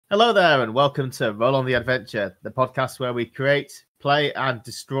Hello there, and welcome to Roll on the Adventure, the podcast where we create, play, and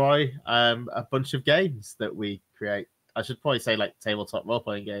destroy a bunch of games that we create. I should probably say like tabletop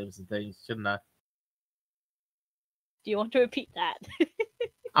role-playing games and things, shouldn't I? Do you want to repeat that?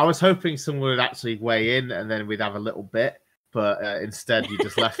 I was hoping someone would actually weigh in and then we'd have a little bit, but instead you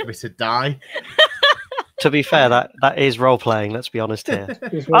just left me to die. To be fair, that is role-playing, let's be honest here.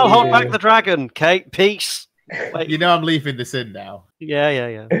 I'll hold back the dragon, Kate. Peace. Wait. You know I'm leaving this in now.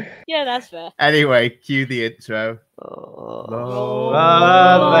 Yeah. Yeah, that's fair. Anyway, cue the intro. Roll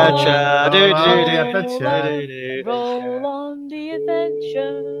adventure. Roll on the adventure. Roll on the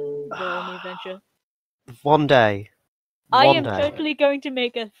adventure. One day. I am totally going to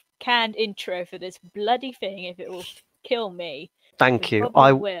make a canned intro for this bloody thing if it will kill me. Thank you.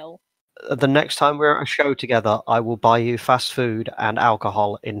 I will. The next time we're at a show together, I will buy you fast food and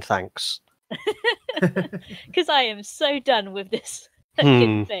alcohol in thanks. Because I am so done with this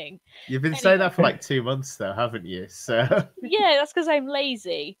fucking thing. You've been saying that for like 2 months though, haven't you? So yeah, that's because I'm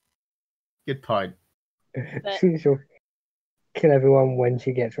lazy. Good point. But... She'll kill everyone when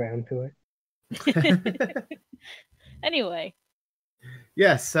she gets round to it. Anyway.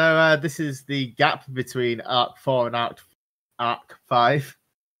 Yeah, so this is the gap between Arc 4 and Arc 5.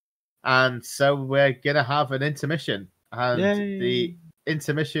 And so we're going to have an intermission. And the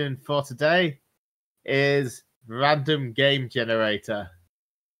intermission for today is Random Game Generator.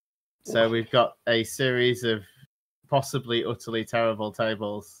 So we've got a series of possibly utterly terrible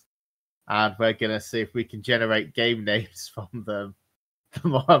tables. And we're going to see if we can generate game names from them. The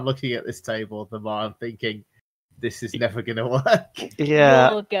more I'm looking at this table, the more I'm thinking, this is never going to work.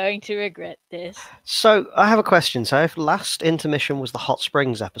 Yeah. You're going to regret this. So, I have a question. So, if last intermission was the Hot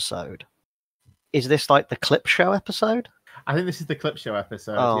Springs episode, is this like the clip show episode? I think this is the clip show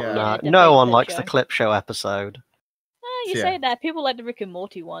episode. Oh, yeah. no one likes the clip show episode. You say that. People like the Rick and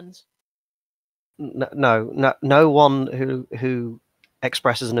Morty ones. No one who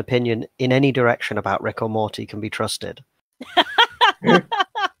expresses an opinion in any direction about Rick or Morty can be trusted.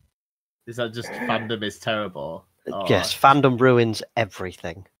 Is that just fandom is terrible? Oh. Yes, fandom ruins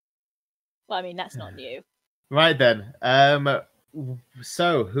everything. Well, I mean, that's not new. Right then.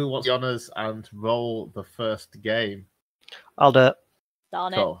 So, who wants the honours and roll the first game? I'll do it.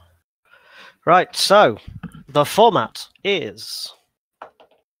 Darn Cool. it. Right, so the format is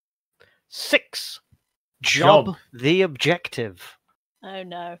 6. Job the objective. Oh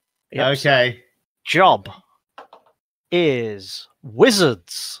no. Yep, Okay. Job is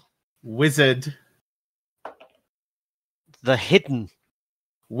wizards. Wizard. The hidden.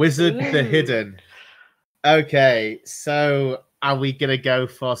 Wizard Ooh. the hidden. Okay, so are we going to go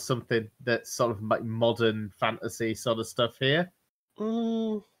for something that's sort of like modern fantasy sort of stuff here?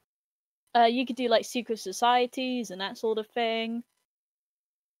 You could do like secret societies and that sort of thing.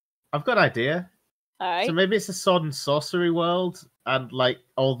 I've got an idea. All right. So maybe it's a sword and sorcery world, and like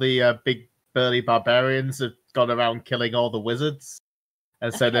all the big burly barbarians have gone around killing all the wizards,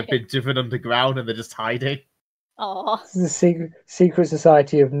 and so they've been driven underground and they're just hiding. Oh. This is the secret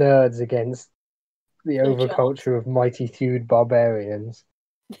society of nerds against the Good overculture of mighty thewed barbarians.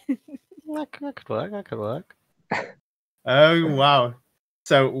 That could work. Oh wow!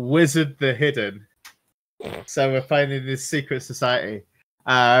 So wizard the hidden. So we're playing in this secret society.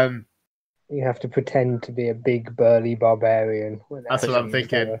 You have to pretend to be a big burly barbarian. That's what I'm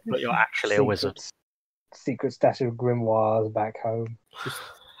thinking. But you're actually a wizard. Secret stash of grimoires back home.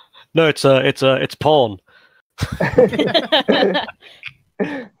 No, it's porn.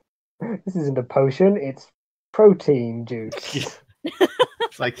 This isn't a potion, it's protein juice.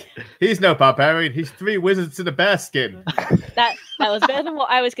 It's like, he's no barbarian, he's 3 wizards in a bear skin. That was better than what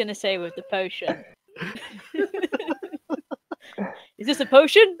I was going to say with the potion. Is this a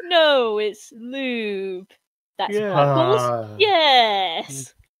potion? No, it's lube. That's sparkles?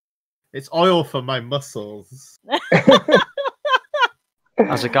 Yes. It's oil for my muscles.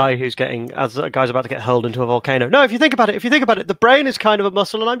 As a guy as a guy's about to get hurled into a volcano. No, if you think about it, the brain is kind of a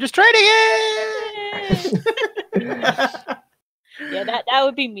muscle, and I'm just training it. Yeah, that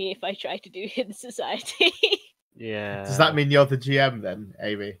would be me if I tried to do Hidden Society. Yeah. Does that mean you're the GM then,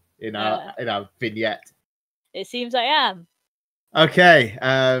 Amy? In our vignette. It seems I am. Okay.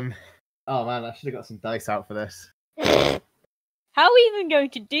 Oh man, I should have got some dice out for this. How are we even going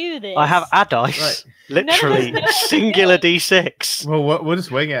to do this? I have a dice. Right. Literally singular D6. Well, we'll just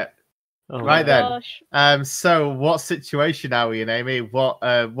wing it. Oh, right then. Gosh. So what situation are we in, Amy?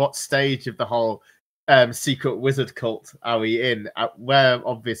 What stage of the whole secret wizard cult are we in? We're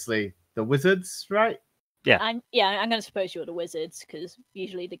obviously the wizards, right? Yeah. I'm going to suppose you're the wizards, because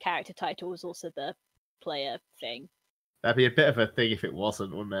usually the character title is also the player thing. That'd be a bit of a thing if it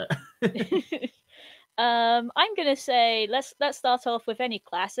wasn't, wouldn't it? I'm gonna say let's start off with any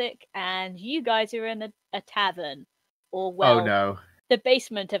classic, and you guys are in a tavern, or well, no. the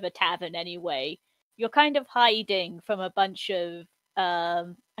basement of a tavern anyway. You're kind of hiding from a bunch of I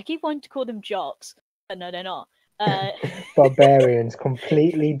keep wanting to call them jocks, but no, they're not. Barbarians,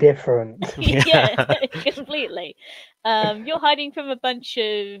 completely different. Yeah, completely. You're hiding from a bunch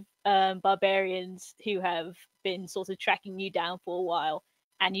of barbarians who have been sort of tracking you down for a while,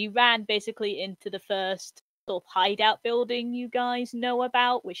 and you ran basically into the first sort of hideout building you guys know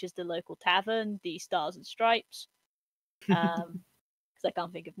about, which is the local tavern, the Stars and Stripes. Because I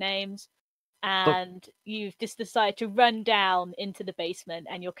can't think of names. And you've just decided to run down into the basement,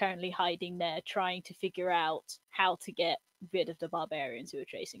 and you're currently hiding there, trying to figure out how to get rid of the barbarians who are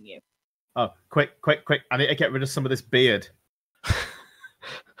chasing you. Oh, quick. I need to get rid of some of this beard.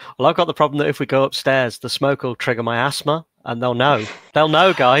 Well, I've got the problem that if we go upstairs, the smoke will trigger my asthma, and they'll know. They'll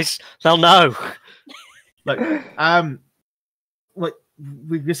know, guys. They'll know. Look,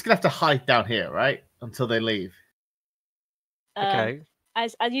 we're just gonna have to hide down here, right? Until they leave. Okay.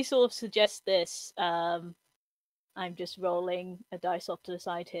 As you sort of suggest this, I'm just rolling a dice off to the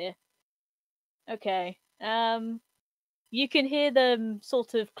side here. Okay. You can hear them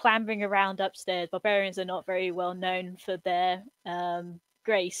sort of clambering around upstairs. Barbarians are not very well known for their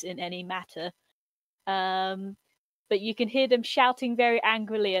grace in any matter. But you can hear them shouting very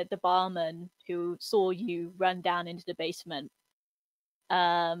angrily at the barman who saw you run down into the basement.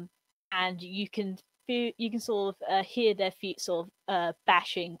 And you can sort of hear their feet sort of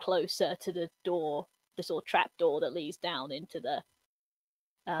bashing closer to the door, the sort of trap door that leads down into the.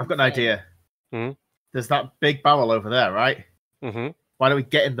 I've got an idea. Mm-hmm. There's that big barrel over there, right? Mm-hmm. Why don't we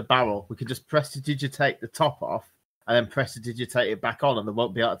get in the barrel? We could just prestidigitate the top off and then prestidigitate it back on, and they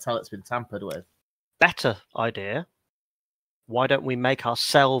won't be able to tell it's been tampered with. Better idea. Why don't we make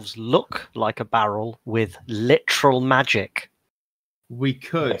ourselves look like a barrel with literal magic? We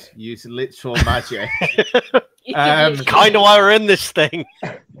could use literal magic. Kind of why we're in this thing.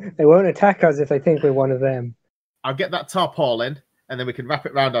 They won't attack us if they think we're one of them. I'll get that top all in, and then we can wrap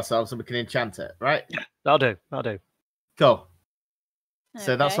it around ourselves and we can enchant it, right? Yeah, that'll do. Cool. Okay.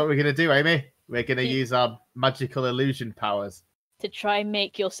 So that's what we're going to do, Amy. We're going to use our magical illusion powers. To try and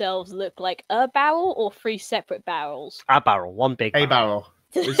make yourselves look like a barrel or 3 separate barrels? A barrel, one big barrel. A barrel.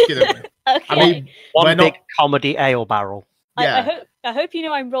 Okay. I mean, one big comedy ale barrel. Yeah. I hope you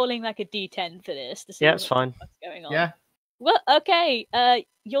know I'm rolling like a D10 for this. To see Yeah, it's fine. What's going on. Yeah. Well, okay.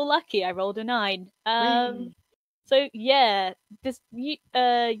 You're lucky. I rolled a 9. So yeah,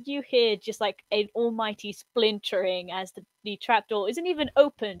 you hear just like an almighty splintering as the trapdoor isn't even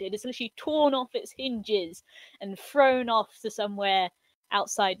opened. It is literally torn off its hinges and thrown off to somewhere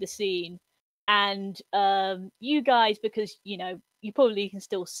outside the scene. And you guys, because you know you probably can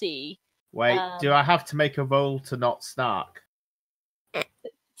still see. Wait, do I have to make a roll to not snark?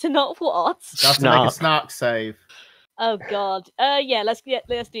 To not what? I have to make a snark save. Oh god. Yeah, let's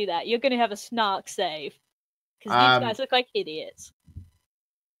do that. You're gonna have a snark save. Because these guys look like idiots.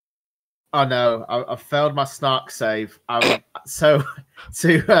 Oh no, I failed my snark save. So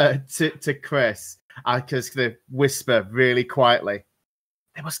to Chris, I just gonna whisper really quietly.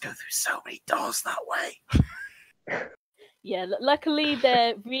 They must go through so many doors that way. Yeah, luckily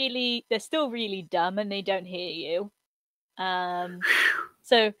they're still really dumb and they don't hear you.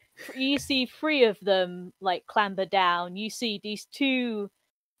 So you see 3 of them like clamber down. You see these 2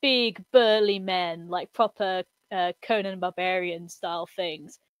 big burly men, like proper Conan Barbarian style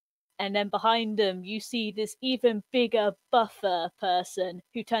things. And then behind them, you see this even bigger, buffer person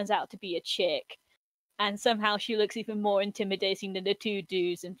who turns out to be a chick. And somehow she looks even more intimidating than the 2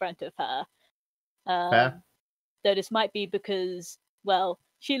 dudes in front of her. Though this might be because, well,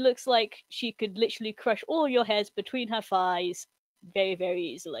 she looks like she could literally crush all your heads between her thighs very, very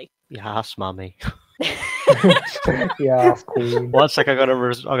easily. Yes, mummy. Yeah, queen. 1 sec, I'm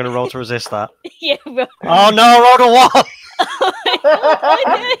gonna roll to resist that. Yeah. Bro. Oh no, I rolled a 1.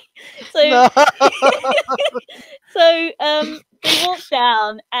 So, No. so they walk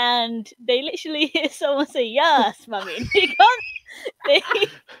down and they literally hear someone say, "Yes, mummy."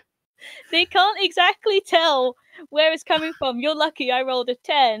 They can't exactly tell where it's coming from. You're lucky I rolled a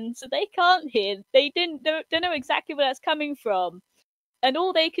 10, so they can't hear. They don't know exactly where that's coming from. And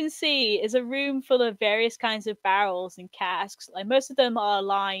all they can see is a room full of various kinds of barrels and casks. Like most of them are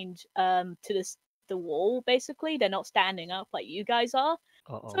aligned to the wall, basically. They're not standing up like you guys are.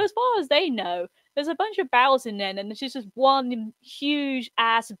 So as far as they know, there's a bunch of barrels in there, and there's just one huge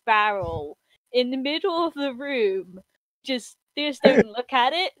ass barrel in the middle of the room. They just don't look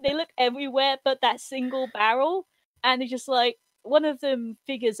at it. They look everywhere but that single barrel. and it's just like one of them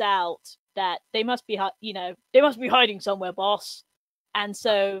figures out that they must be, they must be hiding somewhere, boss. And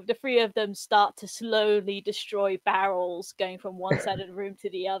so the three of them start to slowly destroy barrels, going from one side of the room to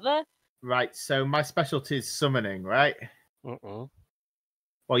the other. Right. So my specialty is summoning, right? Uh-uh.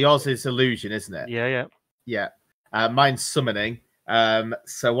 Well, yours is illusion, isn't it? Yeah. Yeah. Mine's summoning.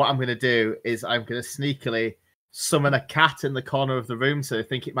 So what I'm going to do is I'm going to sneakily summon a cat in the corner of the room, so I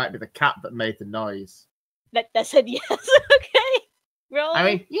think it might be the cat that made the noise. That said yes. Okay. Roll. I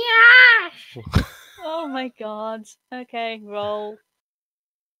mean, yeah. Oh my god. Okay, roll.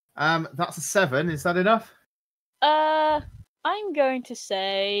 That's a 7. Is that enough? I'm going to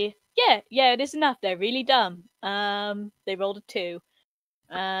say yeah, it is enough. They're really dumb. They rolled a 2.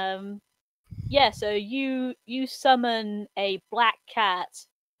 Yeah, so you summon a black cat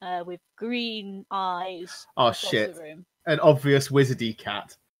with green eyes across the room. An obvious wizardy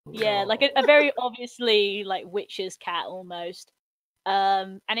cat. Yeah, like a very obviously like witch's cat almost.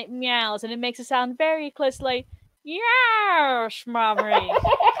 And it meows and it makes a sound very close, like yes, mommy.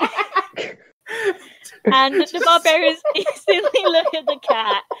 And the barbarians instantly look at the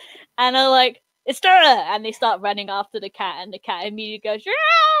cat and are like, it's her! And they start running after the cat, and the cat immediately goes,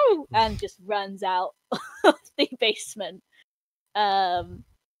 Yow! And just runs out of the basement. And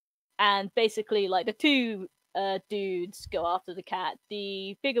basically, like, the two dudes go after the cat.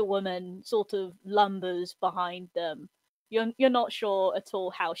 The bigger woman sort of lumbers behind them. You're not sure at all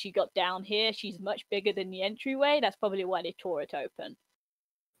how she got down here. She's much bigger than the entryway. That's probably why they tore it open.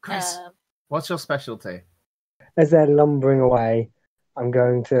 Chris, what's your specialty? As they're lumbering away, I'm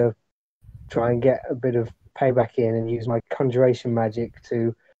going to try and get a bit of payback in and use my conjuration magic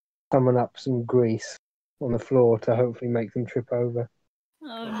to summon up some grease on the floor to hopefully make them trip over.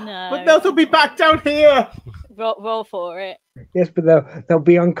 Oh no. But they'll be back down here! Roll for it. Yes, but they'll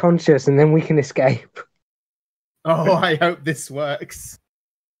be unconscious and then we can escape. Oh, I hope this works.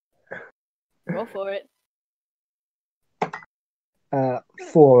 Roll for it.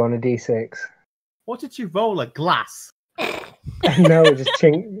 4 on a d6. What did you roll? A glass? No, it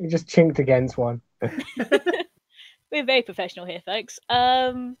just chinked against one. We're very professional here, folks.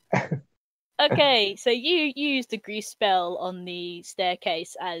 Okay, so you use the grease spell on the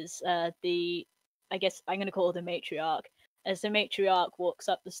staircase as I guess I'm going to call her the matriarch, as the matriarch walks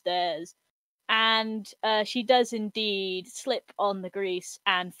up the stairs. And she does indeed slip on the grease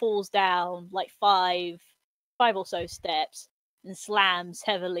and falls down like five or so steps and slams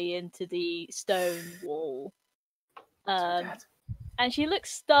heavily into the stone wall. And she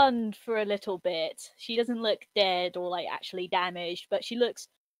looks stunned for a little bit. She doesn't look dead or like actually damaged, but she looks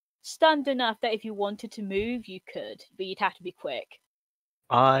stunned enough that if you wanted to move, you could, but you'd have to be quick.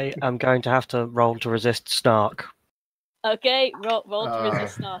 I am going to have to roll to resist snark. Okay, roll to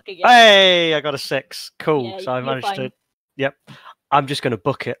resist snark again. Hey, I got a 6. Cool. Yeah, so I managed fine. to. Yep. I'm just going to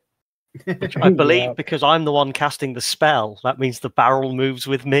book it. Which I believe because I'm the one casting the spell, that means the barrel moves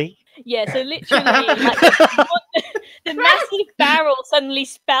with me. Yeah, so literally, like, the massive barrel suddenly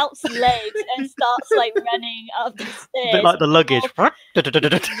spouts legs and starts like running up the stairs. A bit like the luggage.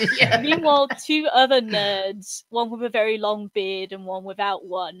 Meanwhile, two other nerds, one with a very long beard and one without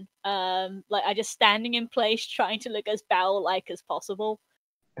one, are just standing in place, trying to look as barrel-like as possible.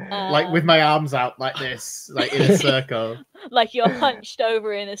 Like with my arms out like this, like in a circle. Like you're hunched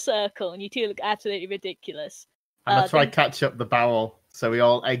over in a circle, and you two look absolutely ridiculous. And I try to catch up the barrel, so we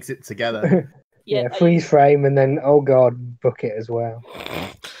all exit together. Yeah, freeze frame, and then, oh god, book it as well.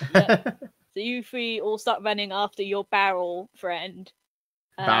 Yep. So you three all start running after your barrel friend.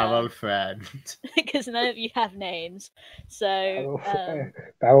 Barrel friend. Because none of you have names. So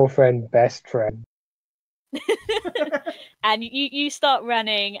barrel friend, best friend. And you start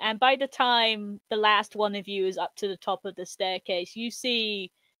running, and by the time the last one of you is up to the top of the staircase, you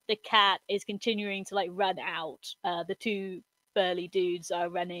see the cat is continuing to like run out. The two burly dudes are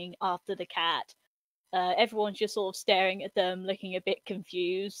running after the cat. Everyone's just sort of staring at them, looking a bit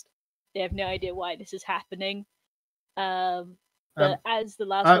confused. They have no idea why this is happening. But as the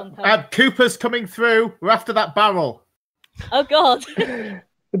last one comes... Cooper's coming through. We're after that barrel. Oh, God. The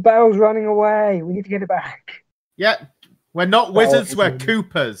barrel's running away. We need to get it back. Yeah. We're not wizards, we're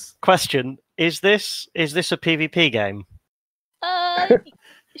Coopers. Question. Is this a PvP game?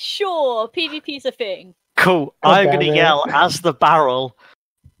 Sure. PvP's a thing. Cool. I'm going to yell as the barrel.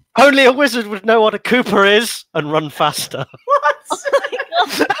 Only a wizard would know what a Cooper is, and run faster. What? Oh my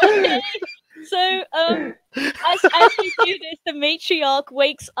God. Okay. So, as you do this, the matriarch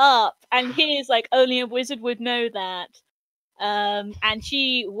wakes up and hears like only a wizard would know that. And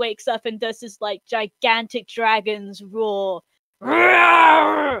she wakes up and does this like gigantic dragon's roar.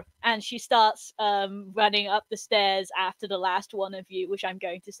 and she starts running up the stairs after the last one of you, which I'm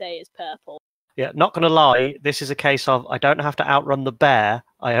going to say is purple. Yeah, not going to lie, this is a case of I don't have to outrun the bear,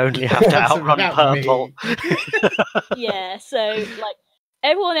 I only have to outrun purple. Yeah, so like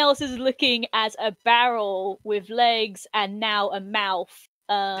everyone else is looking at a barrel with legs and now a mouth.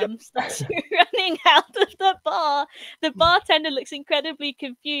 Starts running out of the bar. The bartender looks incredibly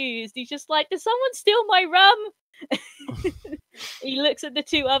confused. He's just like, "Did someone steal my rum?" He looks at the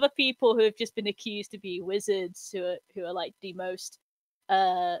two other people who have just been accused to be wizards, who are like the most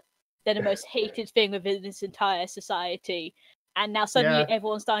they're the most hated thing within this entire society. And now suddenly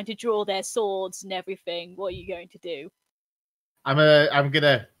everyone's starting to draw their swords and everything. What are you going to do? I'm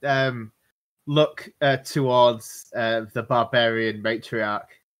gonna look towards the barbarian matriarch.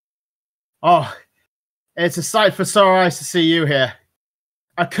 Oh, it's a sight for sore eyes to see you here.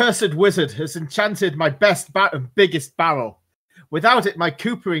 A cursed wizard has enchanted my best and biggest barrel. Without it, my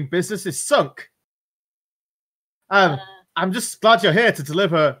coopering business is sunk. I'm just glad you're here to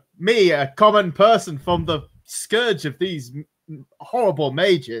deliver me, a common person, from the scourge of these horrible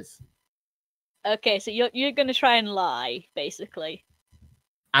mages. Okay, so you're going to try and lie, basically.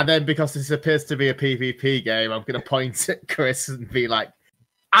 And then, because this appears to be a PvP game, I'm going to point at Chris and be like,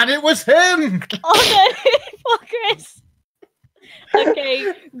 and it was him! Oh no, poor Chris.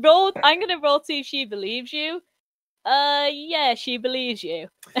 Okay, roll. I'm going to roll to see if she believes you. Yeah, she believes you.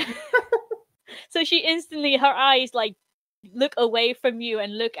 So she instantly, her eyes like look away from you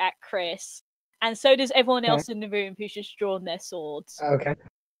and look at Chris. And so does everyone else in the room who's just drawn their swords. Okay.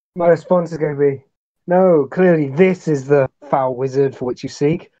 My response is going to be, no, clearly this is the foul wizard for which you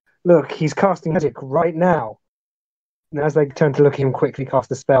seek. Look, he's casting magic right now. And as they turn to look at him, quickly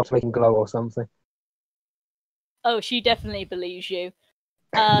cast a spell to make him glow or something. Oh, she definitely believes you.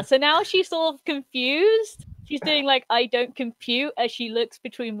 So now she's sort of confused. She's doing like, I don't compute, as she looks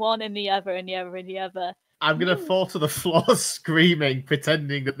between one and the other and the other and the other. I'm going to fall to the floor screaming,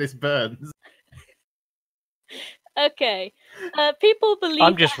 pretending that this burns. Okay. People believe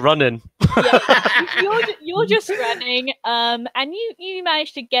I'm just running. Yeah, you're just running, and you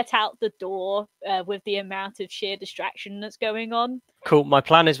manage to get out the door with the amount of sheer distraction that's going on. Cool. My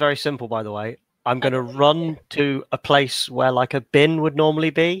plan is very simple, by the way. I'm going to run to a place where like a bin would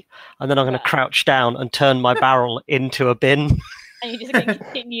normally be, and then I'm going to crouch down and turn my barrel into a bin. And you're just going to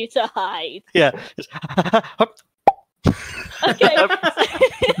continue to hide. Yeah. Okay.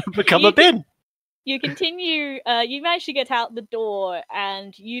 Become a bin. You continue, you manage to get out the door,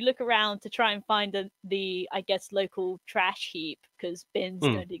 and you look around to try and find the I guess, local trash heap, because bins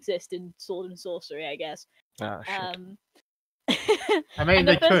don't exist in Sword and Sorcery, I guess. Oh, shit. I mean,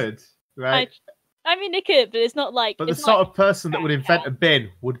 they could, right? I mean, they could, but it's not like... But the sort of person that would invent a bin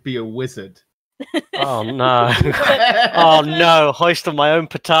would be a wizard. Oh, no. Oh, no. Hoist on my own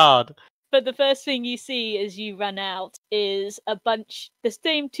petard. But the first thing you see as you run out is the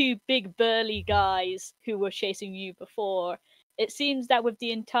same two big burly guys who were chasing you before. It seems that with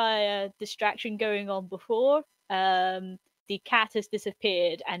the entire distraction going on before, the cat has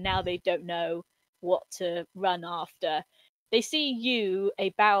disappeared and now they don't know what to run after. They see you, a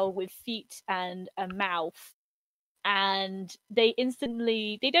barrel with feet and a mouth, and they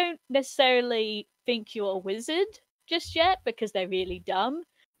don't necessarily think you're a wizard just yet because they're really dumb.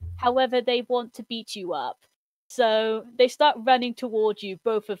 However, they want to beat you up. So they start running towards you,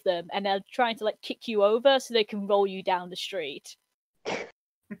 both of them, and they're trying to like kick you over so they can roll you down the street.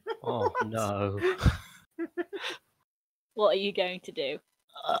 Oh, no. What are you going to do?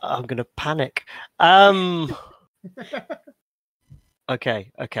 I'm going to panic.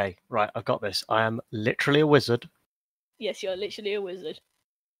 Okay, right, I've got this. I am literally a wizard. Yes, you're literally a wizard.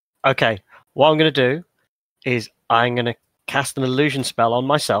 Okay, what I'm going to do is I'm going to cast an illusion spell on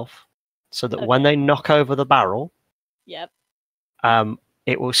myself so that when they knock over the barrel, it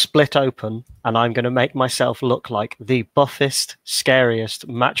will split open, and I'm going to make myself look like the buffest, scariest,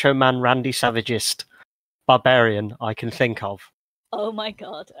 macho man Randy Savagist barbarian I can think of. Oh my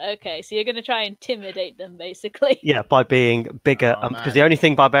god. Okay, so you're going to try and intimidate them, basically. Yeah, by being bigger, because the only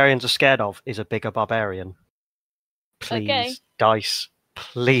thing barbarians are scared of is a bigger barbarian. Please, dice,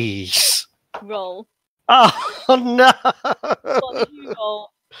 please. Roll. Oh, no! What did you roll?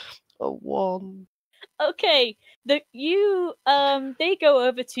 A 1. Okay, they go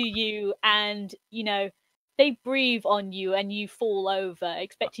over to you and, they breathe on you and you fall over,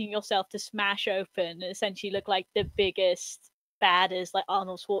 expecting yourself to smash open and essentially look like the biggest, baddest, like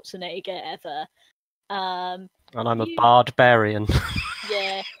Arnold Schwarzenegger ever. And I'm a barbarian.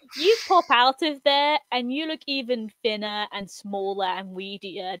 Yeah, you pop out of there and you look even thinner and smaller and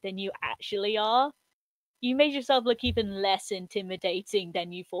weedier than you actually are. you made yourself look even less intimidating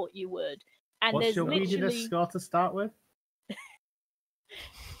than you thought you would. And What's there's your literally weirdiness score to start with?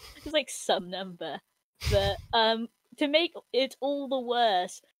 it's like some number. But to make it all the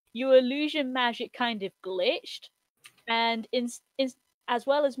worse, your illusion magic kind of glitched, and as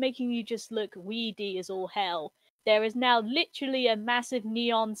well as making you just look weedy as all hell, there is now literally a massive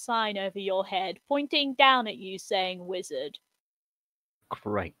neon sign over your head pointing down at you saying wizard.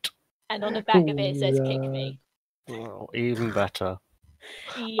 Great. And on the back of it says kick me. Well, even better.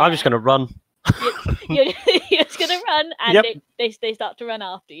 Yeah. I'm just going to run. You're just going to run, and Yep. they start to run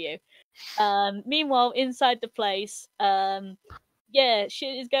after you. Meanwhile, inside the place,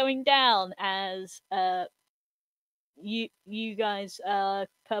 shit is going down as you guys,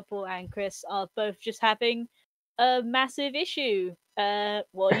 Purple and Chris, are both just having a massive issue.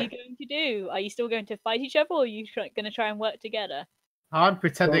 What are you going to do? Are you still going to fight each other, or are you going to try and work together? I'm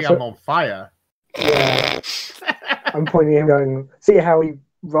pretending I'm on fire. Yeah. I'm pointing at him going, see how he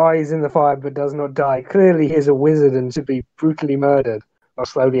rises in the fire but does not die. Clearly he's a wizard and should be brutally murdered. While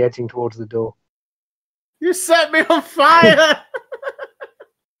slowly edging towards the door. You set me on fire!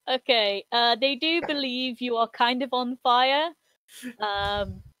 Okay, they do believe you are kind of on fire.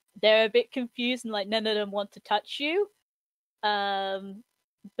 They're a bit confused and like none of them want to touch you.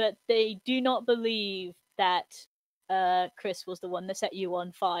 But they do not believe that Chris was the one that set you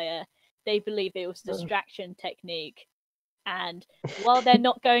on fire. They believe it was a distraction technique. And while they're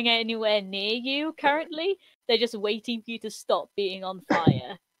not going anywhere near you currently, they're just waiting for you to stop being on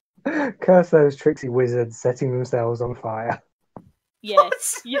fire. Curse those tricksy wizards setting themselves on fire.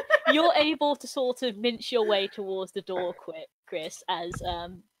 Yes, you're able to sort of mince your way towards the door, Chris, as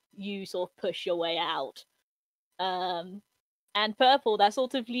you sort of push your way out. And Purple, that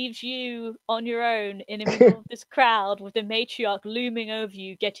sort of leaves you on your own in the middle of this crowd with the matriarch looming over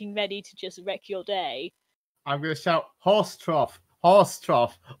you, getting ready to just wreck your day. I'm going to shout, horse trough,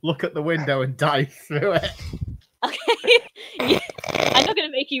 look at the window and dive through it. Okay, yeah, I'm not going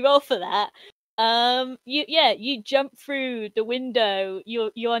to make you roll for that. You jump through the window.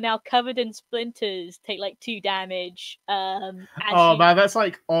 You are now covered in splinters. Take like 2 damage. Man, that's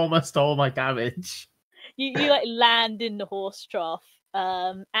like almost all my damage. You like land in the horse trough.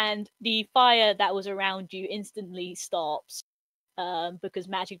 And the fire that was around you instantly stops. Because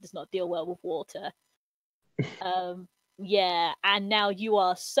magic does not deal well with water. And now you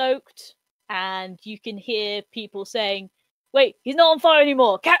are soaked, and you can hear people saying, "Wait, he's not on fire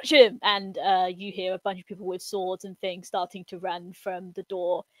anymore! Catch him!" And you hear a bunch of people with swords and things starting to run from the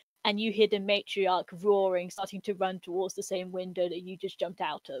door, and you hear the matriarch roaring, starting to run towards the same window that you just jumped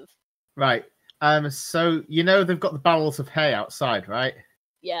out of. Right. So you know they've got the barrels of hay outside, right?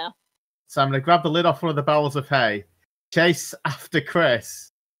 Yeah. So I'm going to grab the lid off one of the barrels of hay, chase after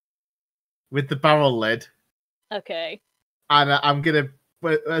Chris with the barrel lid. Okay. And I'm going to,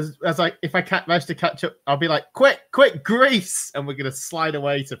 if I manage to catch up, I'll be like, quick, grease! And we're going to slide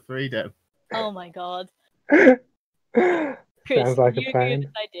away to freedom. Oh my god. Chris, Sounds like you a plan. agree with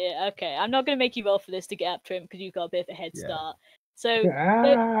this idea. Okay, I'm not going to make you roll for this to get up to him because you've got a bit of a head start. So,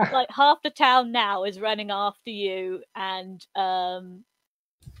 like, half the town now is running after you, and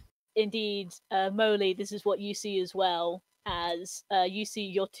indeed, Molly, this is what you see as well, as you see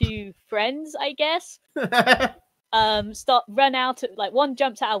your 2 friends, I guess, run out. Like, one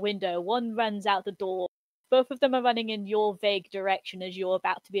jumps out a window, one runs out the door. Both of them are running in your vague direction as you're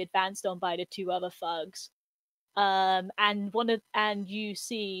about to be advanced on by the 2 other thugs. And you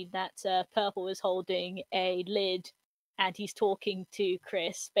see that Purple is holding a lid, and he's talking to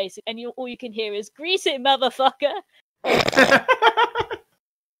Chris, basically, and all you can hear is "Grease it, motherfucker!"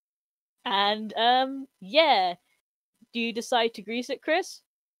 And do you decide to grease it, Chris?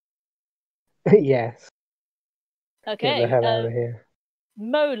 Yes. Okay. Get the hell out of here.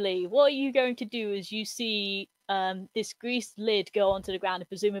 Molly, what are you going to do as you see this greased lid go onto the ground, and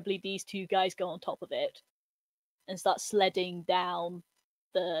presumably these 2 guys go on top of it and start sledding down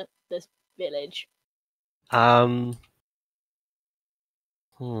the village?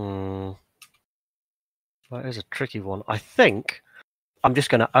 That is a tricky one. I think I'm just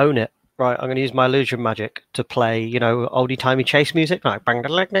going to own it. Right, I'm going to use my illusion magic to play, oldie timey chase music, like bang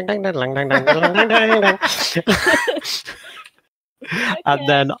dang dang dang dang dang dang dang dang. And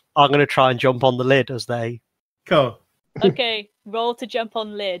then I'm going to try and jump on the lid as they. Cool. Okay, roll to jump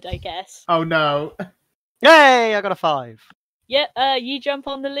on lid, I guess. Oh no! Yay! I got a 5. Yeah, you jump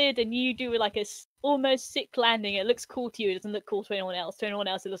on the lid and you do like a almost sick landing. It looks cool to you. It doesn't look cool to anyone else. To anyone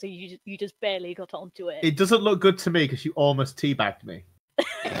else, it looks like you just barely got onto it. It doesn't look good to me because you almost teabagged me.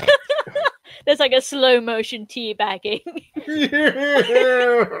 There's like a slow motion teabagging.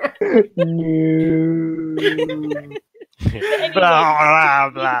 No. Anyway, Blah,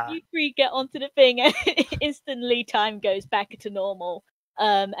 blah. you three get onto the thing, and instantly time goes back to normal.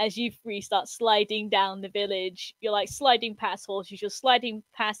 As you three start sliding down the village, you're like sliding past horses, you're sliding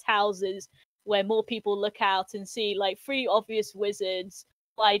past houses where more people look out and see like three obvious wizards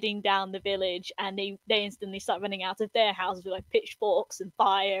sliding down the village, and they instantly start running out of their houses with like pitchforks and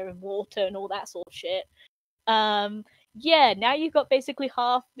fire and water and all that sort of shit. Yeah, now you've got basically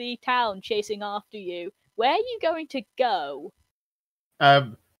half the town chasing after you. Where are you going to go?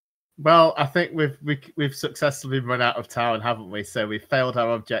 Well, I think we've successfully run out of town, haven't we? So we've failed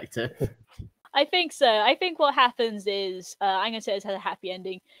our objective. I think so. I think what happens is, I'm going to say this has a happy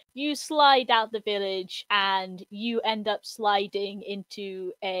ending. You slide out the village and you end up sliding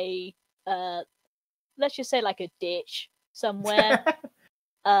into a, let's just say like a ditch somewhere.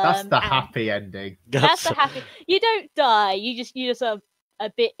 That's the happy ending. That's the happy. You don't die. You just are a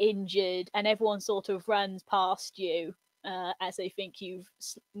bit injured, and everyone sort of runs past you as they think you've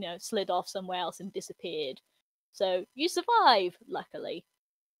slid off somewhere else and disappeared. So you survive, luckily.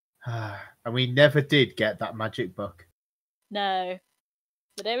 And we never did get that magic book. No,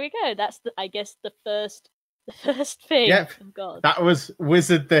 but there we go. That's I guess the first thing. Yep, from God. that was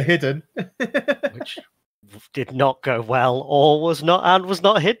Wizard the Hidden, Which did not go well, or was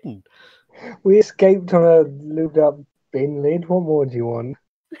not hidden. We escaped on a looped up bin lid. What more do you want?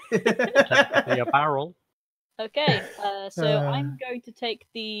 A barrel. Okay, so I'm going to take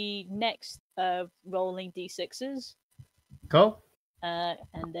the next rolling d6s. Cool.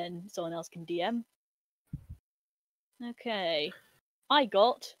 And then someone else can DM. Okay, I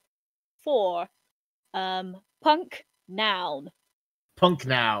got 4. Punk noun. Punk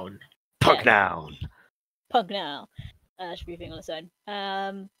noun. Punk noun. Punk noun. Should be a thing on its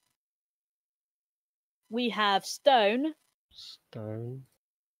own. We have stone. Stone.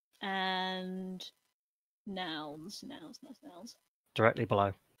 And nouns. Directly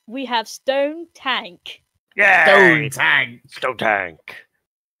below. We have stone tank. Yeah. Stone tank. Stone tank.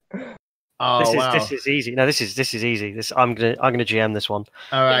 Oh, wow. This is easy. No, this is easy. I'm gonna GM this one.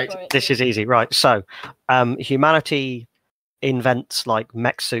 All right. This is easy. Right. So, humanity invents like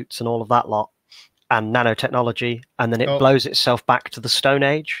mech suits and all of that lot, and nanotechnology, and then it blows itself back to the Stone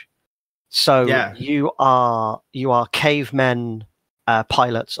Age. So you are cavemen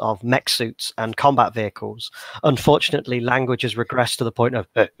pilots of mech suits and combat vehicles. Unfortunately, language has regressed to the point of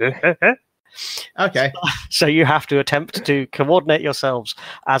Okay. So you have to attempt to coordinate yourselves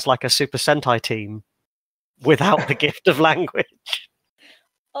as like a Super Sentai team without the gift of language.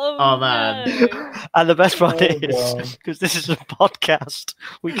 Oh man. No. And the best part is, because this is a podcast,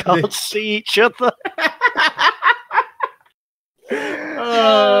 we can't see each other.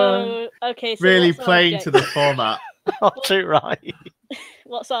 Okay, so really playing to the format. Oh, too right.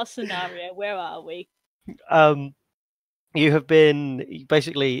 What's our scenario? Where are we? You have been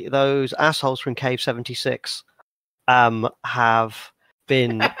basically those assholes from Cave 76. Have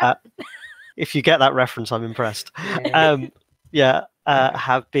been. If you get that reference, I'm impressed. Have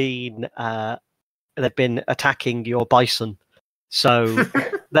been. They've been attacking your bison. So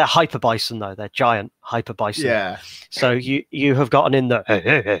they're hyper bison, though. They're giant hyper bison. Yeah. So you have gotten in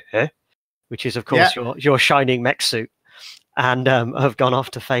the, which is of course your shining mech suit, and have gone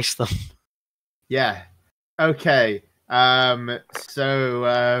off to face them. Yeah. Okay. So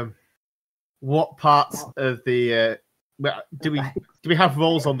what parts of the do we have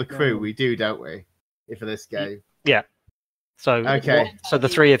roles on the crew? We do, don't we? For this game. Yeah. So okay. So the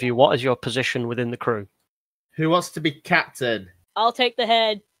three of you, what is your position within the crew? Who wants to be captain? I'll take the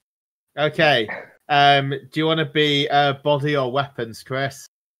head. Okay. Do you want to be body or weapons, Chris?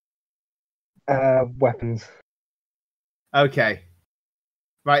 Weapons. Okay.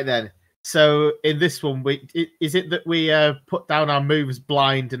 Right then. So in this one, is it that we put down our moves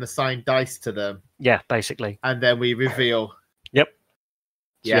blind and assign dice to them? Yeah, basically. And then we reveal. Yep.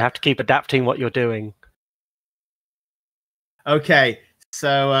 So you have to keep adapting what you're doing. Okay.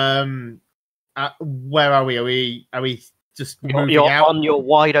 So where are we? Are we just moving you're out? on your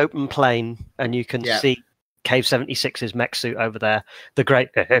wide open plain, and you can see Cave 76's mech suit over there. The great.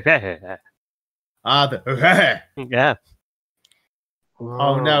 Yeah.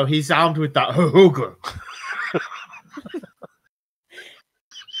 Oh no, he's armed with that hooga.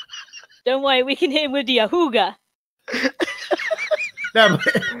 Don't worry, we can hit him with the ahooga. No,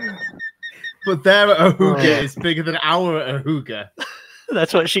 but their ahooga is bigger than our ahooga.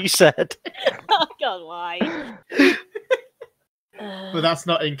 That's what she said. Oh God, why? But that's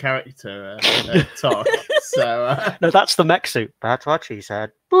not in character talk. So No, that's the mech suit. That's what she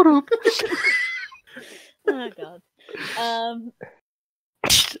said. Boop. Oh god.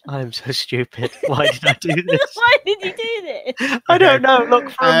 I'm so stupid. Why did I do this? Why did you do this? I don't know. Look,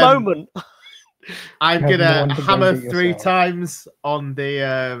 for a moment. I'm You have no gonna one to hammer blame but 3 yourself. times on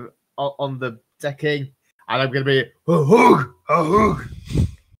the decking, and I'm gonna be a hoog, a hoog.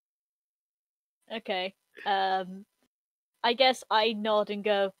 Okay. I guess I nod and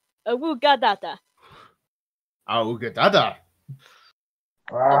go, "Awoogadada." Oh, good dada.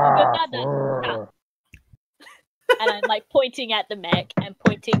 Awoogadada. And I'm like pointing at the mech and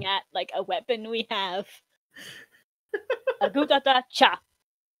pointing at like a weapon we have. Awoogadada cha.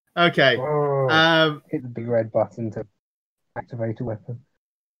 Okay. Hit the big red button to activate a weapon.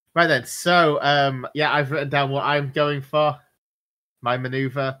 Right then. So yeah, I've written down what I'm going for. My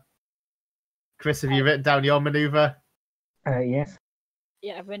maneuver. Chris, have you written down your maneuver? Yes.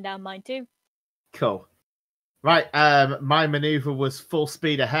 Yeah, I've written down mine too. Cool. Right. My maneuver was full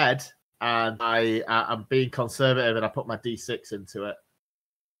speed ahead, and I'm being conservative, and I put my D6 into it.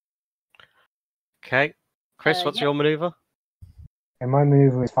 Okay. Chris, what's Yep. your maneuver? And my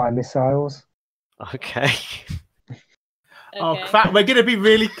maneuver is 5 missiles. Okay. Oh Okay. crap! We're gonna be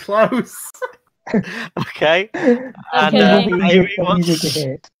really close. Okay. And Okay. Amy, Easier to what's...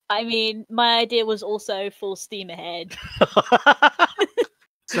 hit. I mean, my idea was also full steam ahead.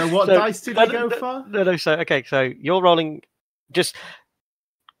 So what dice did I go for? No. So okay. So you're rolling. Just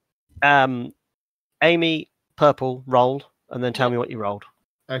Amy, purple, roll, and then tell me what you rolled.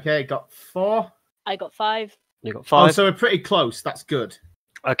 Okay, got 4. I got 5. You got 5. Oh, so we're pretty close. That's good.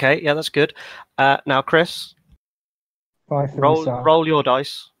 Okay, yeah, that's good. Now, Chris, 5 for missile. roll your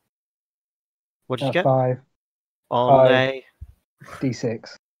dice. What did you get? 5. On 5. a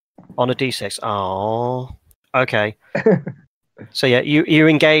D6. on a D6. Oh, okay. So yeah, you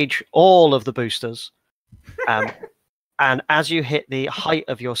engage all of the boosters, and as you hit the height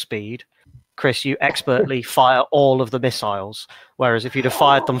of your speed, Chris, you expertly fire all of the missiles. Whereas if you'd have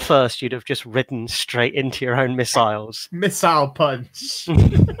fired them first, you'd have just ridden straight into your own missiles. Missile punch.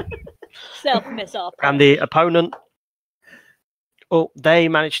 Self-missile. And the opponent, they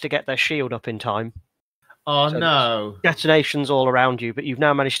managed to get their shield up in time. Oh So no. Detonations all around you, but you've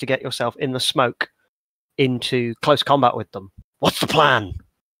now managed to get yourself in the smoke into close combat with them. What's the plan?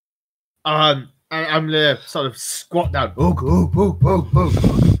 I'm gonna sort of squat down.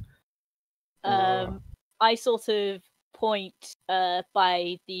 I sort of point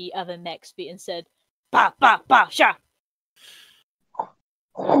by the other mech's feet and said, "Ba ba ba sha."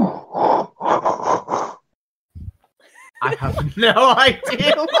 I have no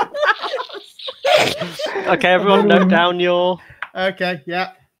idea what that was. Okay, everyone note down your... Okay,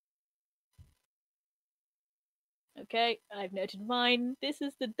 yeah. Okay, I've noted mine. This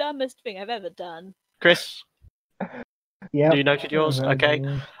is the dumbest thing I've ever done. Chris, Yeah. you noted yours? Okay.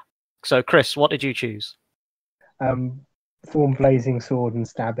 So, Chris, what did you choose? Form blazing sword and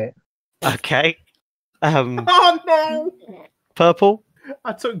stab it. Okay. Oh no! Purple?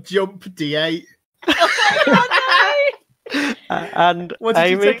 I took jump D8. And What did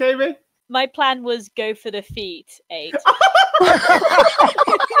Amy? you take, Amy? My plan was go for the feet, 8.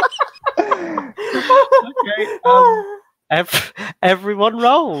 Okay. Everyone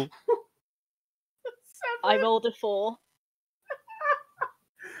roll. I rolled a 4.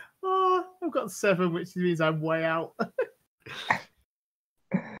 Oh, I've got 7, which means I'm way out.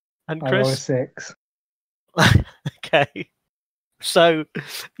 And I roll a Chris? 6. Okay. So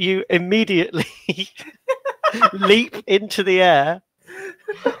you immediately leap into the air,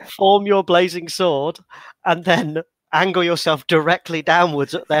 form your blazing sword, and then angle yourself directly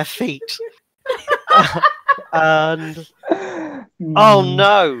downwards at their feet. And oh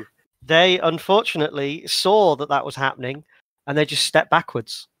no, they unfortunately saw that was happening, and they just stepped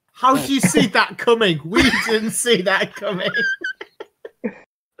backwards. How do you see that coming? We didn't see that coming.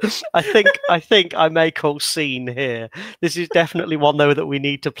 I think I may call scene here. This is definitely one though that we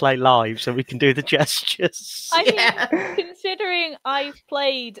need to play live so we can do the gestures. I mean, considering I've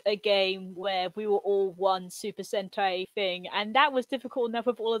played a game where we were all one Super Sentai thing, and that was difficult enough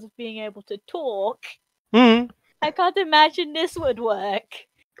with all of us being able to talk, I can't imagine this would work.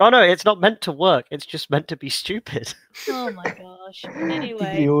 Oh no, it's not meant to work. It's just meant to be stupid. Oh my gosh. Give the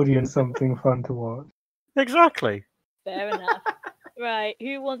Anyway, audience something fun to watch. Exactly. fair enough. Right,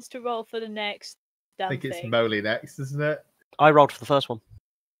 who wants to roll for the next I dumb think it's thing? Moley next, isn't it? I rolled for the first one.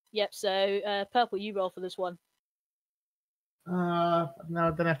 Yep, so Purple, you roll for this one. No,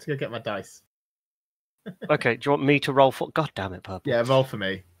 then I have to go get my dice. Okay, do you want me to roll for... God damn it, Purple. Yeah, roll for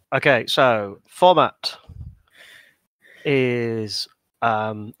me. Okay, so format. is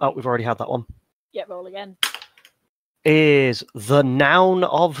we've already had that one. Yeah, roll again. Is the noun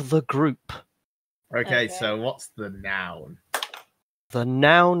of the group. Okay, Okay. so what's the noun? The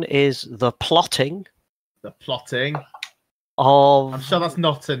noun is the plotting The plotting. of. I'm sure that's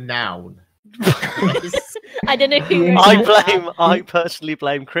not a noun. I don't know who Yeah. wrote that down. I personally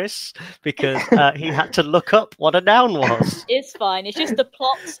blame Chris because he had to look up what a noun was. It's fine. It's just the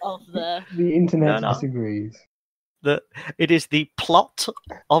plots of the. The internet No. disagrees. It is the plot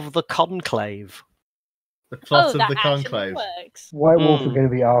of the conclave. The plot Oh, of that the actually conclave. works. White Wolf are Mm. going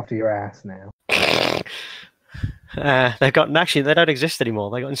to be after your ass now. They've gotten actually they don't exist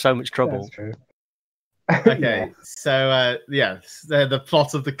anymore. They got in so much trouble. That's true. Okay, so the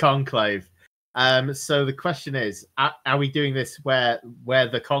plot of the conclave. So the question is, are we doing this where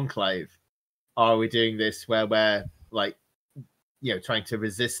the conclave? Or are we doing this where we're like, trying to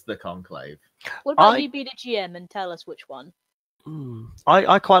resist the conclave? What about you be the GM and tell us which one?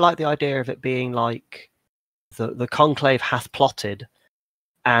 I quite like the idea of it being like the conclave hath plotted,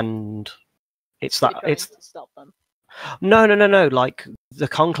 and it's We're that trying it's to stop them. no. Like the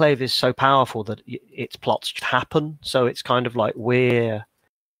conclave is so powerful that its plots happen. So it's kind of like we're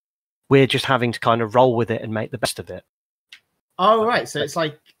just having to kind of roll with it and make the best of it. Oh right, so it's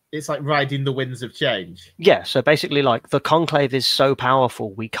like riding the winds of change. Yeah. So basically, like the conclave is so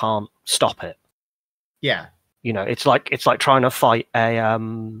powerful we can't stop it. Yeah. It's like trying to fight a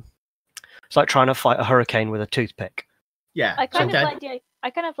hurricane with a toothpick. Yeah. I kind okay.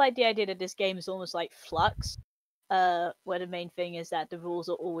 of like the idea that this game is almost like Flux, where the main thing is that the rules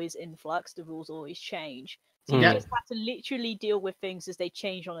are always in flux, the rules always change. So you Yeah. just have to literally deal with things as they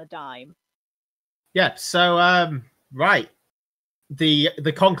change on a dime. Yeah. So right.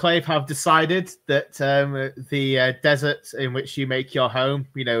 The conclave have decided that the desert in which you make your home,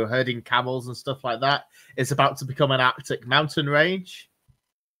 herding camels and stuff like that, is about to become an Arctic mountain range.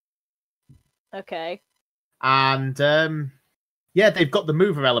 Okay. And they've got the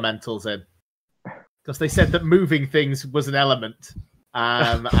mover elementals in because they said that moving things was an element,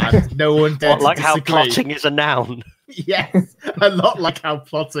 and no one dared to Like how disagree. plotting is a noun. Yes, a lot like how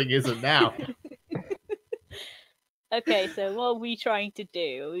plotting is a noun. Okay, so what are we trying to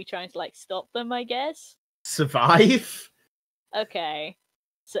do? Are we trying to stop them, I guess? Survive. Okay.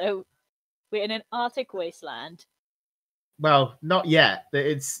 So we're in an Arctic wasteland. Well, not yet.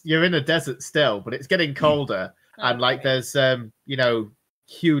 You're in a desert still, but it's getting colder, and Okay. there's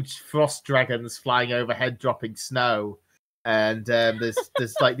huge frost dragons flying overhead, dropping snow, and there's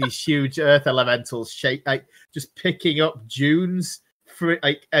these huge earth elementals just picking up dunes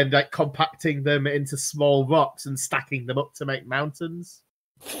and compacting them into small rocks and stacking them up to make mountains.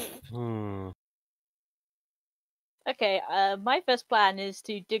 Okay, my first plan is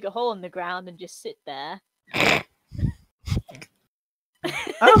to dig a hole in the ground and just sit there.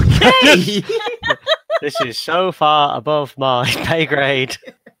 Okay. This is so far above my pay grade.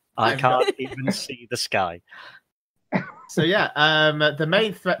 I can't even see the sky. So the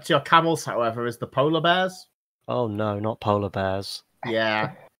main threat to your camels, however, is the polar bears. Oh no, not polar bears.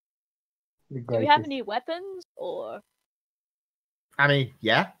 Yeah. Do we have any weapons, or? I mean,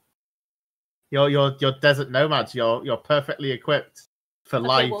 yeah. You're desert nomads. You're perfectly equipped for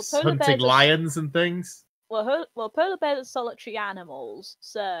lives hunting lions and things. Well, polar bears are solitary animals,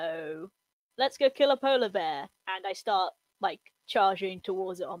 so let's go kill a polar bear. And I start charging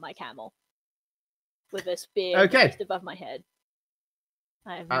towards it on my camel with a spear just above my head.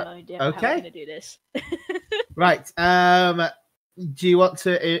 I have no idea how I'm going to do this. Right. Do you want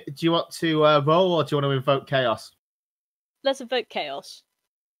to roll, or do you want to invoke chaos? Let's invoke chaos.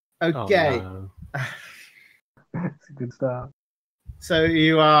 Okay. Oh, no. That's a good start. So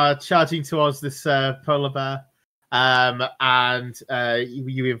you are charging towards this polar bear, and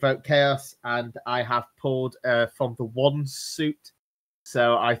you invoke chaos, and I have pulled from the one suit.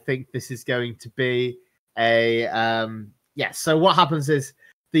 So I think this is going to be a So what happens is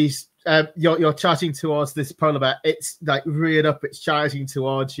these you're charging towards this polar bear. It's reared up. It's charging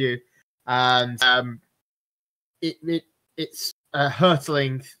towards you, and it's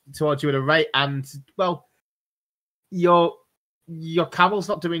hurtling towards you at a rate. And well, your camel's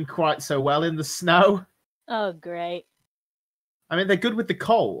not doing quite so well in the snow. Oh, great. I mean, they're good with the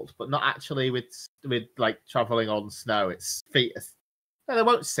cold, but not actually with traveling on snow. Its feet. They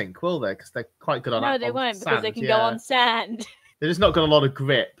won't sink, will they? Because they're quite good on. No, they won't, because they can go on sand. They're just not got a lot of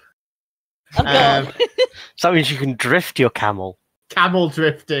grip. Oh, God. So that means you can drift your camel. Camel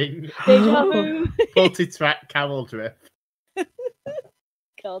drifting. Deja vu. Multi-track camel drift.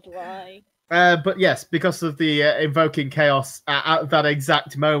 God, why? But yes, because of the invoking chaos at that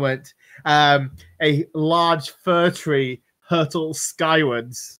exact moment, a large fir tree hurtles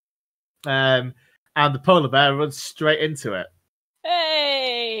skywards, and the polar bear runs straight into it.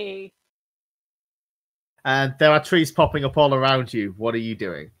 Hey! And there are trees popping up all around you. What are you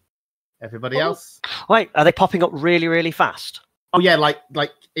doing? Everybody else? Wait, are they popping up really, really fast? Oh yeah, like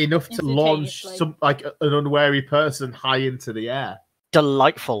enough to launch Instantaneously. some like an unwary person high into the air.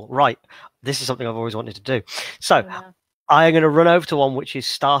 Delightful. Right. This is something I've always wanted to do. So Oh, no. I'm going to run over to one which is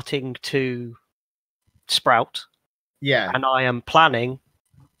starting to sprout, Yeah. and I am planning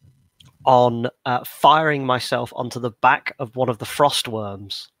on firing myself onto the back of one of the frost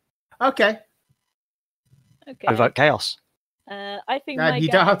worms. Okay. Okay. Invoke chaos. I think Now, my you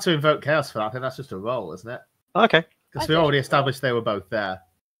guy- don't have to invoke chaos for that. I think that's just a roll, isn't it? Okay. Because I we think already it's a roll. established they were both there.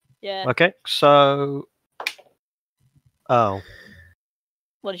 Yeah. Okay. So. Oh.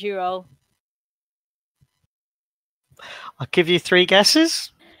 What did you roll? I'll give you 3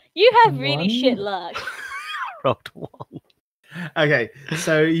 guesses. You have really One. shit luck. Rolled 1. Okay,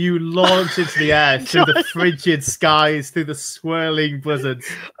 so you launch into the air through the frigid skies, through the swirling blizzards.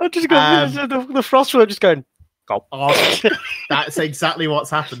 I just got the frost worm just going. Gulp. Oh, that's exactly what's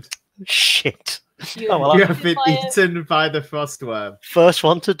happened. Shit. You, Oh, well, You I- have been fire- eaten by the frostworm. First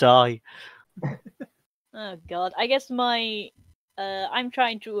one to die. Oh god. I guess my I'm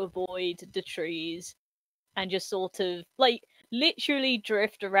trying to avoid the trees and just sort of like literally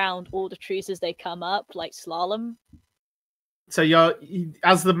drift around all the trees as they come up, like slalom. So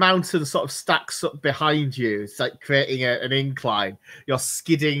as the mountain sort of stacks up behind you, it's like creating an incline. You're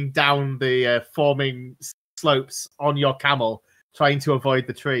skidding down the forming slopes on your camel, trying to avoid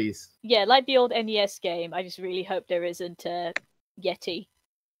the trees. Yeah, like the old NES game. I just really hope there isn't a Yeti.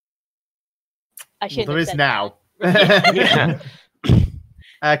 I Well, shouldn't there have is said now. that.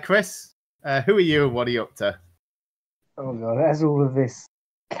 Yeah. Chris, who are you and what are you up to? Oh god, as all of this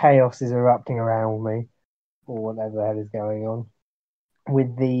chaos is erupting around me, or whatever the hell is going on,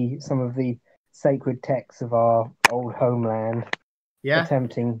 with some of the sacred texts of our old homeland Yeah?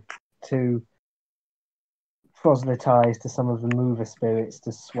 attempting to proselytize to some of the mover spirits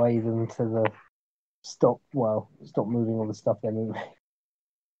to sway them to the stop moving all the stuff they're moving.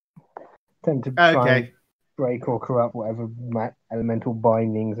 Attempt to try and Okay. break or corrupt whatever elemental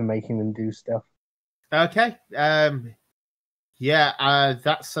bindings and making them do stuff. Okay. Yeah,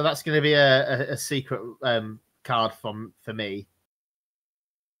 that's going to be a secret card for me.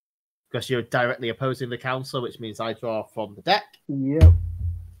 Because you're directly opposing the council, which means I draw from the deck. Yep,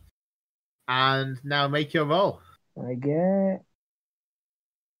 And now make your roll. I get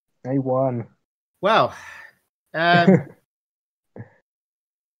a 1. Well,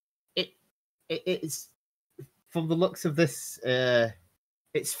 it's from the looks of this,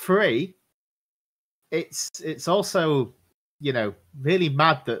 it's free. It's also, really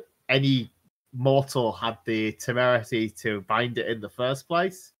mad that any mortal had the temerity to bind it in the first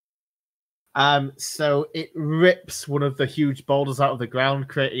place. So it rips one of the huge boulders out of the ground,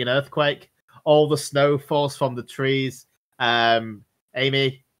 creating an earthquake. All the snow falls from the trees.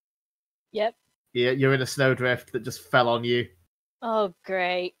 Amy, Yep. you're in a snowdrift that just fell on you. Oh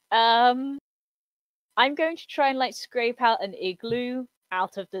great. I'm going to try and like scrape out an igloo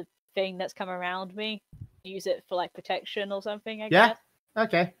out of the thing that's come around me. Use it for like protection or something, I Yeah. guess.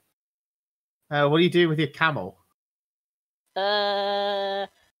 Okay. What do you do with your camel? I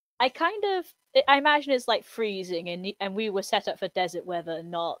imagine it's like freezing, and we were set up for desert weather,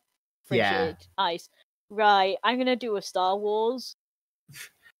 not frigid Yeah. ice. Right, I'm gonna do a Star Wars.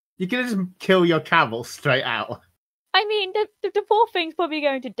 You're gonna just kill your camel straight out. I mean, the poor thing's probably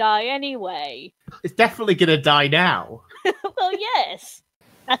going to die anyway. It's definitely gonna die now. Well, yes,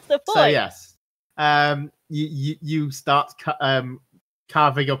 that's the point. So yes, you start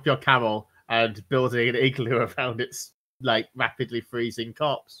carving up your camel and building an igloo around its like rapidly freezing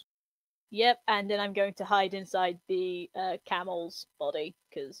corpse. Yep, and then I'm going to hide inside the camel's body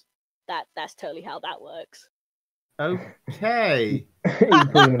because that's totally how that works. Okay.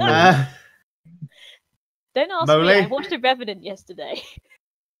 Equally. Don't ask Molly? me. I watched a Revenant yesterday.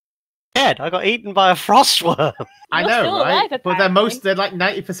 Dead. I got eaten by a frost worm. I You're know, still right? alive, But they're like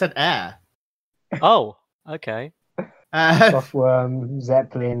 90% air. Oh, okay. Frostworm,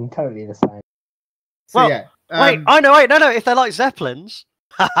 Zeppelin, totally the same. So Well, yeah. Wait, no. If they're like zeppelins,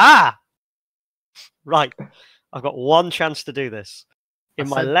 ha! Right, I've got one chance to do this. In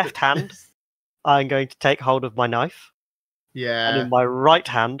my left hand, I'm going to take hold of my knife, and Yeah. in my right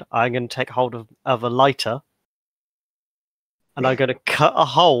hand, I'm going to take hold of a lighter, and I'm going to cut a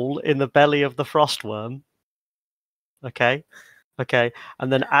hole in the belly of the frostworm. Okay,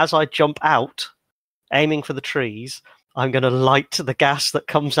 and then as I jump out, aiming for the trees, I'm going to light the gas that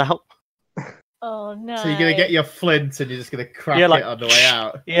comes out. Oh no! So you're gonna get your flint and you're just gonna crack Yeah, like- it on the way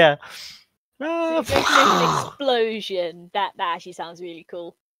out. Yeah. So you're going to make an explosion. That actually sounds really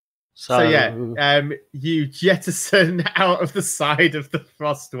cool. So yeah, you jettison out of the side of the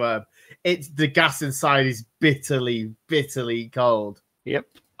frostworm. The gas inside is bitterly, bitterly cold. Yep.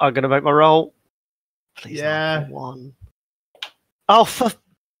 I'm gonna make my roll. Please, Yeah. not one. Oh, for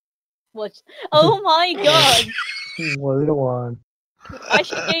What? Oh my god! Was it one? I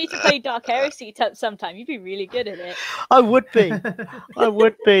should get you to play Dark Heresy sometime. You'd be really good at it. I would be. I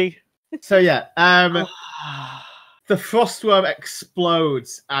would be. So yeah, the frostworm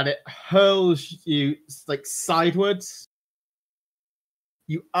explodes and it hurls you like sideways.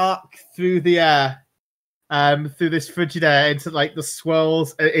 You arc through the air, through this frigid air into like the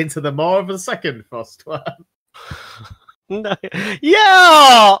swirls into the maw of the second frostworm. No.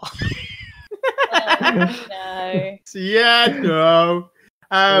 Yeah. Oh, no. Yeah, no.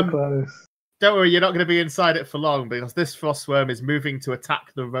 So close. Don't worry, you're not going to be inside it for long because this frostworm is moving to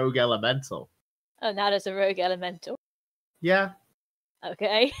attack the rogue elemental. Oh, now there's a rogue elemental. Yeah.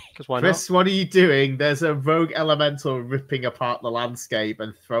 Okay. Because why Chris, what are you doing? There's a rogue elemental ripping apart the landscape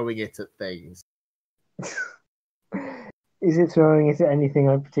and throwing it at things. Is it throwing it at anything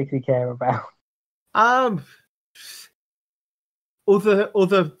I particularly care about? Other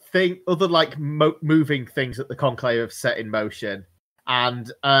like moving things that the conclave have set in motion,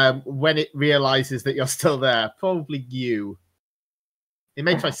 and when it realizes that you're still there, probably you. It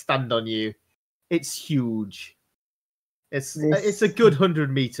may try stand on you. It's huge. It's a good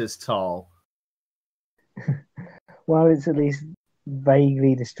 100 meters tall. While it's at least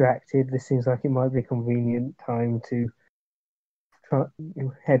vaguely distracted, this seems like it might be a convenient time to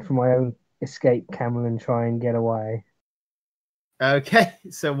head for my own escape camel and try and get away. Okay,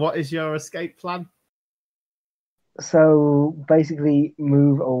 so what is your escape plan? So basically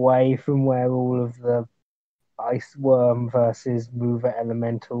move away from where all of the ice worm versus mover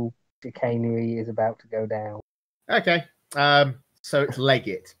elemental chicanery is about to go down. Okay, so it's leg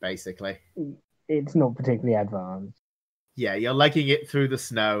it, basically. It's not particularly advanced. Yeah, you're legging it through the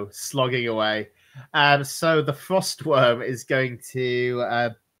snow, slogging away. So the frostworm is going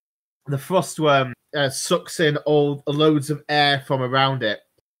to... the frostworm sucks in loads of air from around it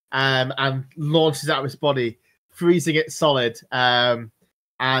and launches out of its body, freezing it solid. And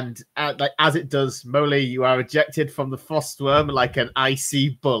like as it does, Molly, you are ejected from the frostworm like an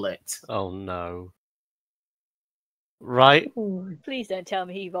icy bullet. Oh no! Right? Please don't tell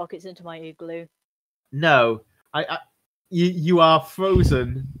me he rockets into my igloo. No, you are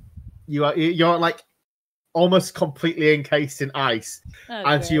frozen. You're like almost completely encased in ice,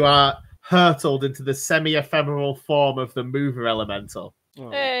 as you are hurtled into the semi-ephemeral form of the mover elemental. Oh.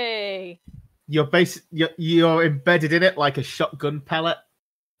 Hey! You're embedded in it like a shotgun pellet.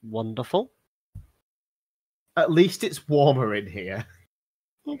 Wonderful. At least it's warmer in here.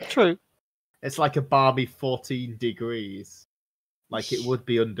 True. It's like a balmy 14 degrees, like it would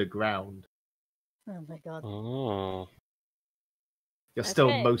be underground. Oh my god. Oh. You're still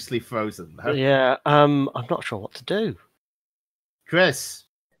Okay. mostly frozen, though. Yeah. I'm not sure what to do. Chris,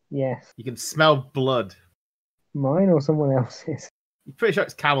 Yes. you can smell blood. Mine or someone else's? You're pretty sure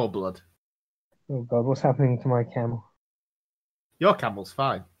it's camel blood. Oh god, what's happening to my camel? Your camel's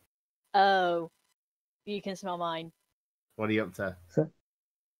fine. Oh. You can smell mine. What are you up to?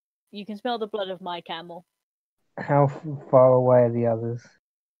 You can smell the blood of my camel. How far away are the others?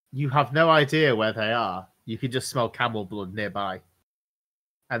 You have no idea where they are. You can just smell camel blood nearby.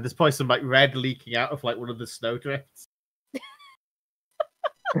 And there's probably some like red leaking out of like one of the snowdrifts.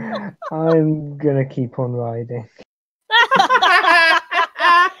 I'm gonna keep on riding.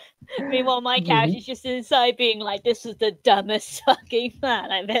 Meanwhile, my couch is just inside being like, this is the dumbest fucking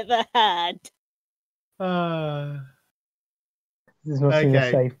plan I've ever had. This must be a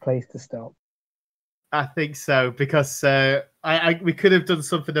Okay. safe place to stop. I think so, because we could have done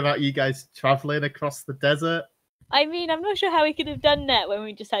something about you guys traveling across the desert. I mean, I'm not sure how we could have done that when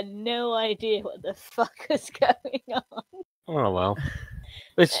we just had no idea what the fuck was going on. Oh well.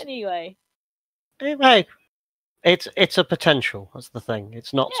 It's Anyway, hey, it's a potential. That's the thing.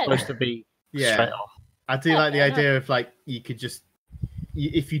 It's not Yeah. supposed to be Yeah. straight off. I do Yeah, like the fair enough. idea of like you could just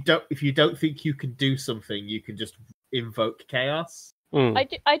if you don't think you can do something, you can just invoke chaos.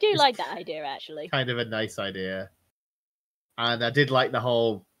 Mm. I do like that idea actually. Kind of a nice idea. And I did like the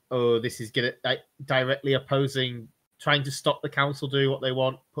whole this is gonna like directly opposing trying to stop the council doing what they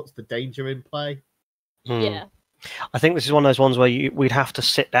want puts the danger in play. Mm. Yeah. I think this is one of those ones where we'd have to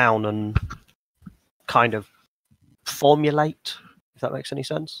sit down and kind of formulate, if that makes any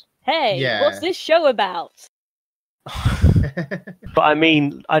sense. Hey, Yeah. what's this show about? But I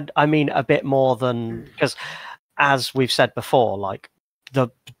mean a bit more than, because as we've said before, like the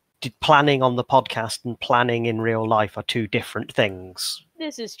planning on the podcast and planning in real life are two different things.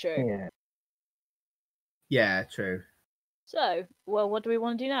 This is true. Yeah. Yeah, true. So, well, what do we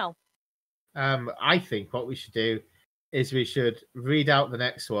want to do now? I think what we should do is we should read out the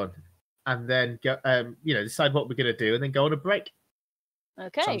next one and then go, decide what we're going to do and then go on a break.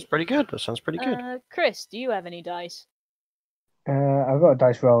 Okay. Sounds pretty good. That sounds pretty good. Chris, do you have any dice? I've got a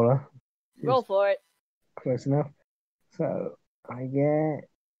dice roller. Roll for it. Close enough. So the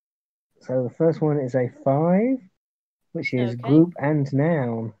first one is a 5, which is Okay. group and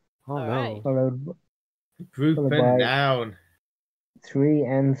noun. Oh no. Alright. Followed Group Followed and by- noun. 3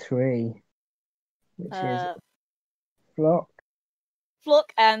 and 3, which is flock.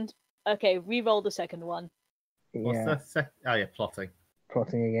 Flock and... Okay, re-roll the second one. What's Yeah, the second? Oh, yeah, plotting.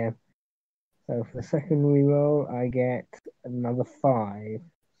 plotting again. So for the second reroll, I get another 5.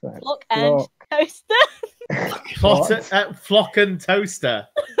 So that's Flock and toaster? Flock and toaster.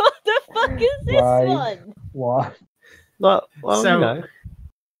 What the fuck is this Right. one? What? Well, So- you know.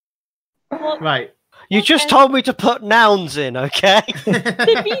 Flock... Right. You just told me to put nouns in, okay?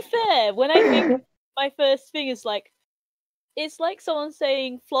 To be fair, when I think my first thing is like, it's like someone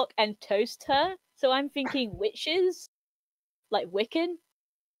saying flock and toast her. So I'm thinking witches, like Wiccan.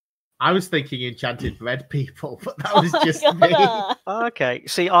 I was thinking enchanted bread people, but that was Oh, just God. me. Okay.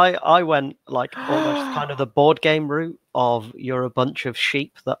 See, I went like almost kind of the board game route of you're a bunch of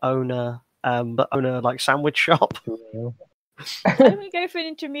sheep that own a like sandwich shop. I'm gonna go for an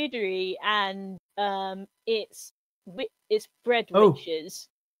intermediary, and it's bread Oh. witches.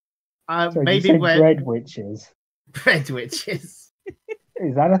 So Maybe you said we're bread witches. bread witches.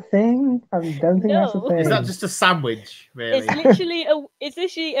 Is that a thing? I don't think that's a No. thing. Is that just a sandwich, really? It's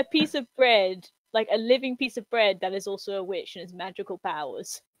literally a piece of bread, like a living piece of bread that is also a witch and has magical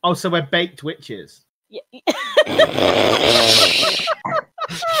powers. Oh, so we're baked witches. Yeah.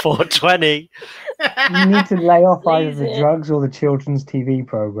 420. You need to lay off either Lose the it. drugs or the children's TV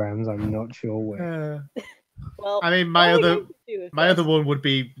programs. I'm not sure where. Well, I mean, what are we going to do with my this? other one would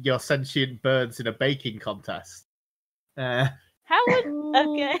be your sentient birds in a baking contest. How would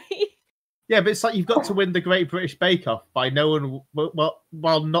okay? Yeah, but it's like you've got to win the Great British Bake Off by no one,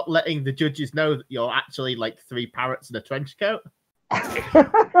 while not letting the judges know that you're actually like 3 parrots in a trench coat.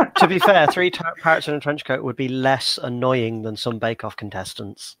 To be fair, 3 parrots in a trench coat would be less annoying than some Bake Off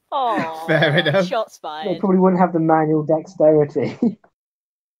contestants. Oh, Fair enough. Shots They fired. probably wouldn't have the manual dexterity.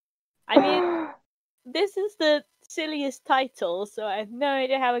 I mean, this is the silliest title, so I have no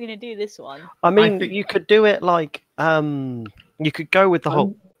idea how we're going to do this one. I mean, think- you could do it like you could go with the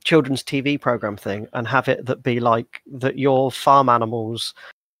whole children's TV program thing and have it that be like that your farm animals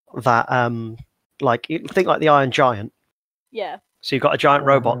that like you think like the Iron Giant. Yeah. So you've got a giant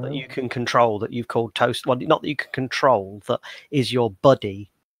robot that you can control that you've called Toast. Well, not that you can control, that is your buddy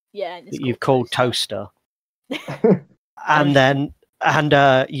Yeah. And it's that you've called Toaster. Toaster. And then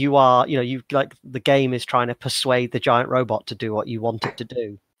you are, you like the game is trying to persuade the giant robot to do what you want it to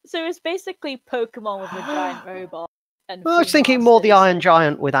do. So it's basically Pokemon with a giant robot. And Well, I was three thinking more the masters. Iron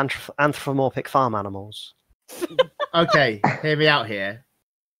Giant with anthropomorphic farm animals. Okay, hear me out here.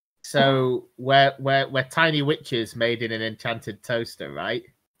 So we're tiny witches made in an enchanted toaster, right?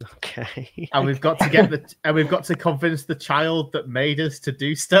 Okay. And we've got to we've got to convince the child that made us to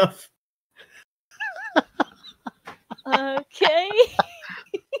do stuff. Okay.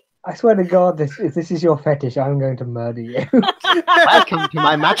 I swear to God, if this is your fetish, I'm going to murder you. Welcome to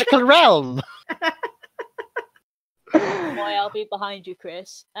my magical realm. Why I'll be behind you,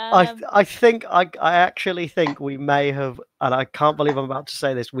 Chris. I actually think we may have, and I can't believe I'm about to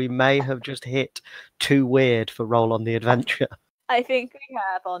say this, we may have just hit too weird for Roll on the Adventure. I think we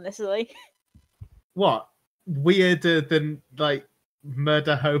have, honestly. What? Weirder than like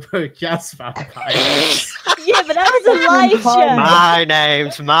murder hobo jazz vampires. Yeah, but that was a live show. My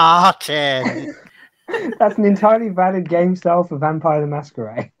name's Martin. That's an entirely valid game style for Vampire the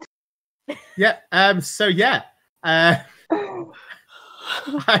Masquerade. Yeah. So yeah. I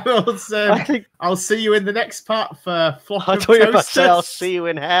will. I think I'll see you in the next part for Flock I and thought you were about to say I'll Toasters. see you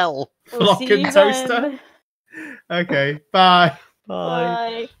in hell. We'll Flock see and you Toaster. then. Okay. Bye.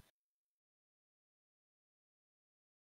 Bye. Bye.